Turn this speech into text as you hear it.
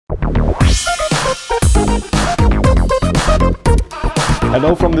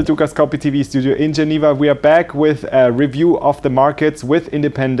Hello from the Dukascopy TV studio in Geneva. We are back with a review of the markets with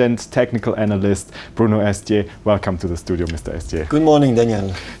independent technical analyst Bruno Estier. Welcome to the studio, Mr. Estier. Good morning,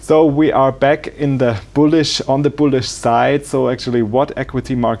 Daniel. So we are back in the on the bullish side. So actually, what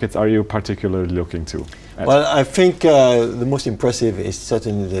equity markets are you particularly looking to? Well, I think the most impressive is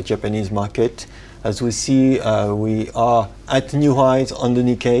certainly the Japanese market. As we see, we are at new highs on the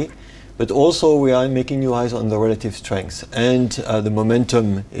Nikkei, but also we are making new highs on the relative strengths, and the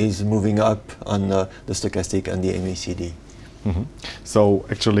momentum is moving up on the stochastic and the MACD. Mm-hmm. So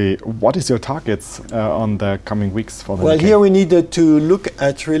actually, what is your targets on the coming weeks for the Well, Nikkei? here we needed to look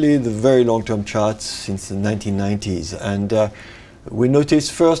at really the very long-term charts since the 1990s, and we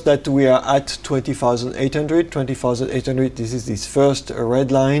noticed first that we are at 20,800. 20,800, this is this first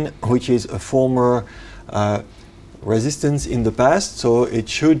red line, which is a former resistance in the past, so it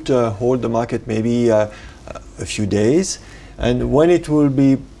should hold the market maybe a few days. And when it will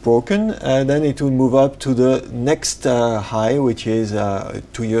be broken, then it will move up to the next high, which is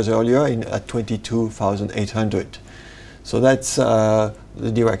 2 years earlier at 22,800. So that's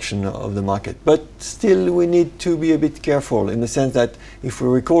the direction of the market. But still, we need to be a bit careful in the sense that, if we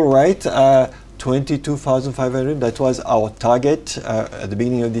recall right, 22,500, that was our target at the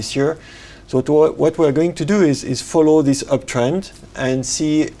beginning of this year. So what we're going to do is follow this uptrend and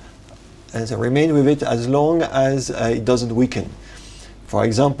see, and remain with it as long as it doesn't weaken. For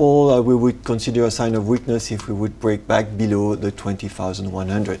example, we would consider a sign of weakness if we would break back below the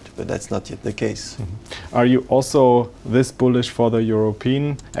 20,100, but that's not yet the case. Mm-hmm. Are you also this bullish for the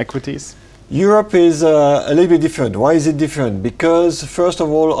European equities? Europe is a little bit different. Why is it different? Because first of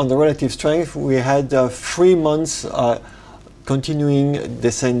all, on the relative strength, we had 3 months continuing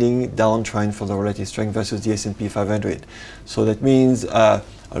descending downtrend for the relative strength versus the S&P 500. So that means a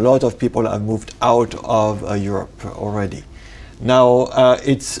lot of people have moved out of Europe already. Now,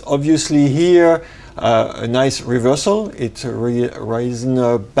 it's obviously here a nice reversal. It's risen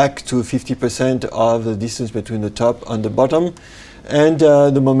back to 50% of the distance between the top and the bottom, and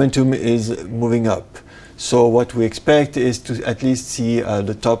the momentum is moving up. So what we expect is to at least see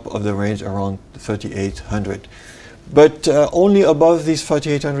the top of the range around 3,800. But only above these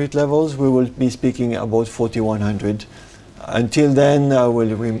 3,800 levels, we will be speaking about 4,100. Until then,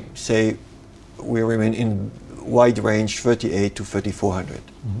 we'll say we remain in wide range 38 to 3,400.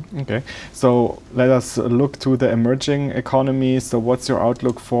 Mm-hmm. Okay, so let us look to the emerging economies. So what's your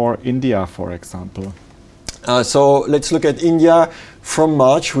outlook for India, for example? So let's look at India. From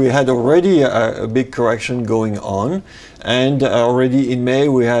March, we had already a big correction going on, and already in May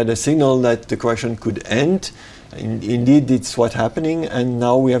we had a signal that the correction could end. Indeed, it's what's happening, and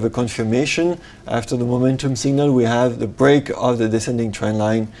now we have a confirmation. After the momentum signal, we have the break of the descending trend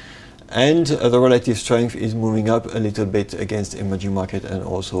line, and the relative strength is moving up a little bit against emerging market and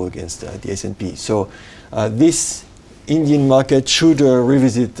also against the S&P. So this Indian market should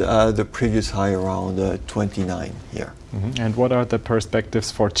revisit the previous high around 29 here. Mm-hmm. And what are the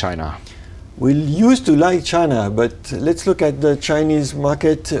perspectives for China? We used to like China, but let's look at the Chinese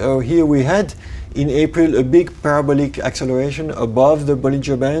market. Here we had in April a big parabolic acceleration above the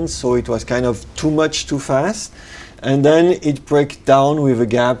Bollinger Band, so it was kind of too much too fast. And then it broke down with a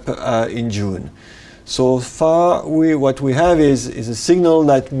gap in June. So far, what we have is a signal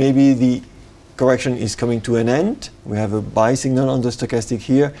that maybe the correction is coming to an end. We have a buy signal on the stochastic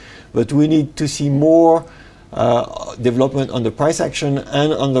here, but we need to see more development on the price action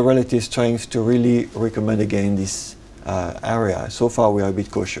and on the relative strength to really recommend again this area. So far, we are a bit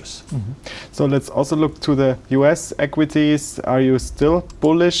cautious. Mm-hmm. So let's also look to the US equities. Are you still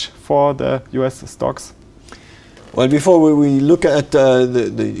bullish for the US stocks? Well, before we look at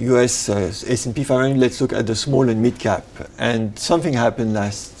the US S&P 500, let's look at the small and mid cap. And something happened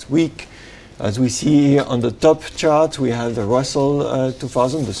last week. As we see here on the top chart, we have the Russell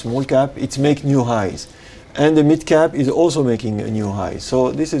 2000, the small cap. It's making new highs. And the mid cap is also making a new high.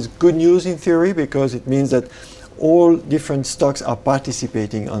 So this is good news in theory, because it means that all different stocks are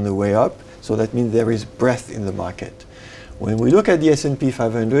participating on the way up. So that means there is breadth in the market. When we look at the S&P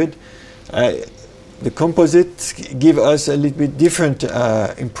 500, the composites give us a little bit different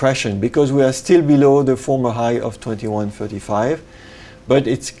impression, because we are still below the former high of 2135, but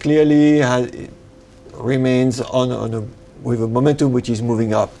it's clearly it remains with a momentum which is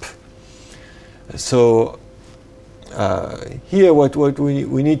moving up. So here what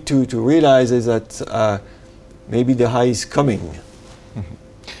we need to realize is that maybe the high is coming. Mm-hmm.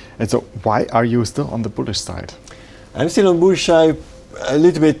 And so why are you still on the bullish side? I'm still on bullish side a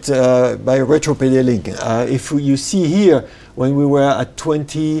little bit by retropedaling. If you see here, when we were at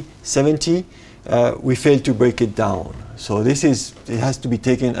 2070, we failed to break it down. So it has to be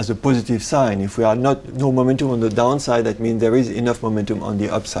taken as a positive sign. If we are no momentum on the downside, that means there is enough momentum on the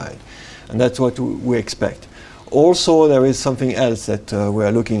upside. And that's what we expect. Also, there is something else that we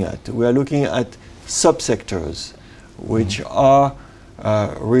are looking at. We are looking at subsectors which are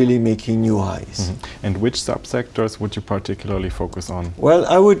really making new highs. And which subsectors would you particularly focus on? Well,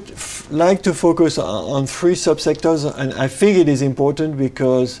 I would like to focus on 3 subsectors, and I think it is important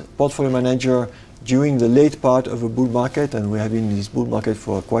because portfolio manager during the late part of a bull market, and we have been in this bull market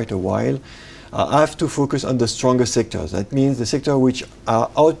for quite a while, I have to focus on the stronger sectors. That means the sectors which are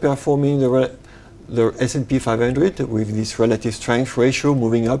outperforming the S&P 500 with this relative strength ratio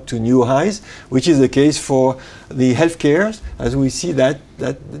moving up to new highs, which is the case for the healthcare, as we see that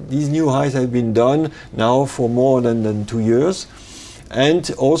these new highs have been done now for more than 2 years. And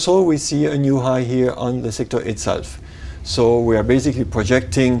also we see a new high here on the sector itself. So we are basically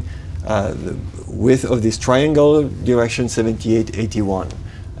projecting the width of this triangle, direction 78.81.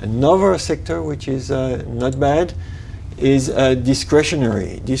 Another sector which is not bad is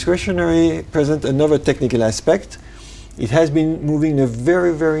discretionary. Discretionary presents another technical aspect. It has been moving in a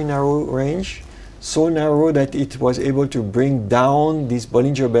very, very narrow range, so narrow that it was able to bring down these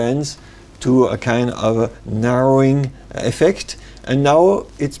Bollinger Bands to a kind of a narrowing effect, and now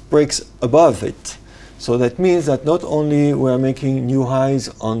it breaks above it. So that means that not only we are making new highs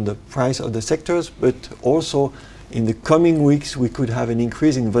on the price of the sectors, but also in the coming weeks we could have an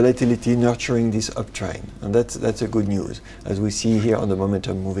increase in volatility nurturing this uptrend. And that's a good news, as we see here on the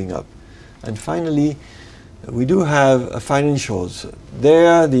momentum moving up. And finally, we do have financials.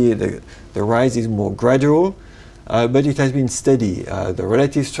 There the rise is more gradual, but it has been steady. The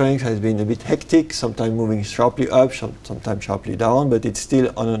relative strength has been a bit hectic, sometimes moving sharply up, sometimes sharply down, but it's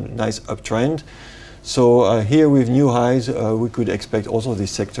still on a nice uptrend. So here with new highs, we could expect also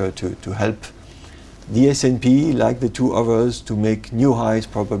this sector to help the S&P, like the 2 others, to make new highs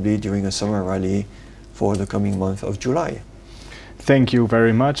probably during a summer rally for the coming month of July. Thank you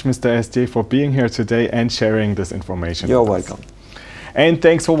very much, Mr. Estier, for being here today and sharing this information. You're welcome. And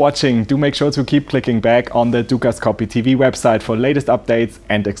thanks for watching. Do make sure to keep clicking back on the Dukascopy TV website for latest updates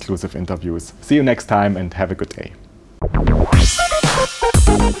and exclusive interviews. See you next time and have a good day.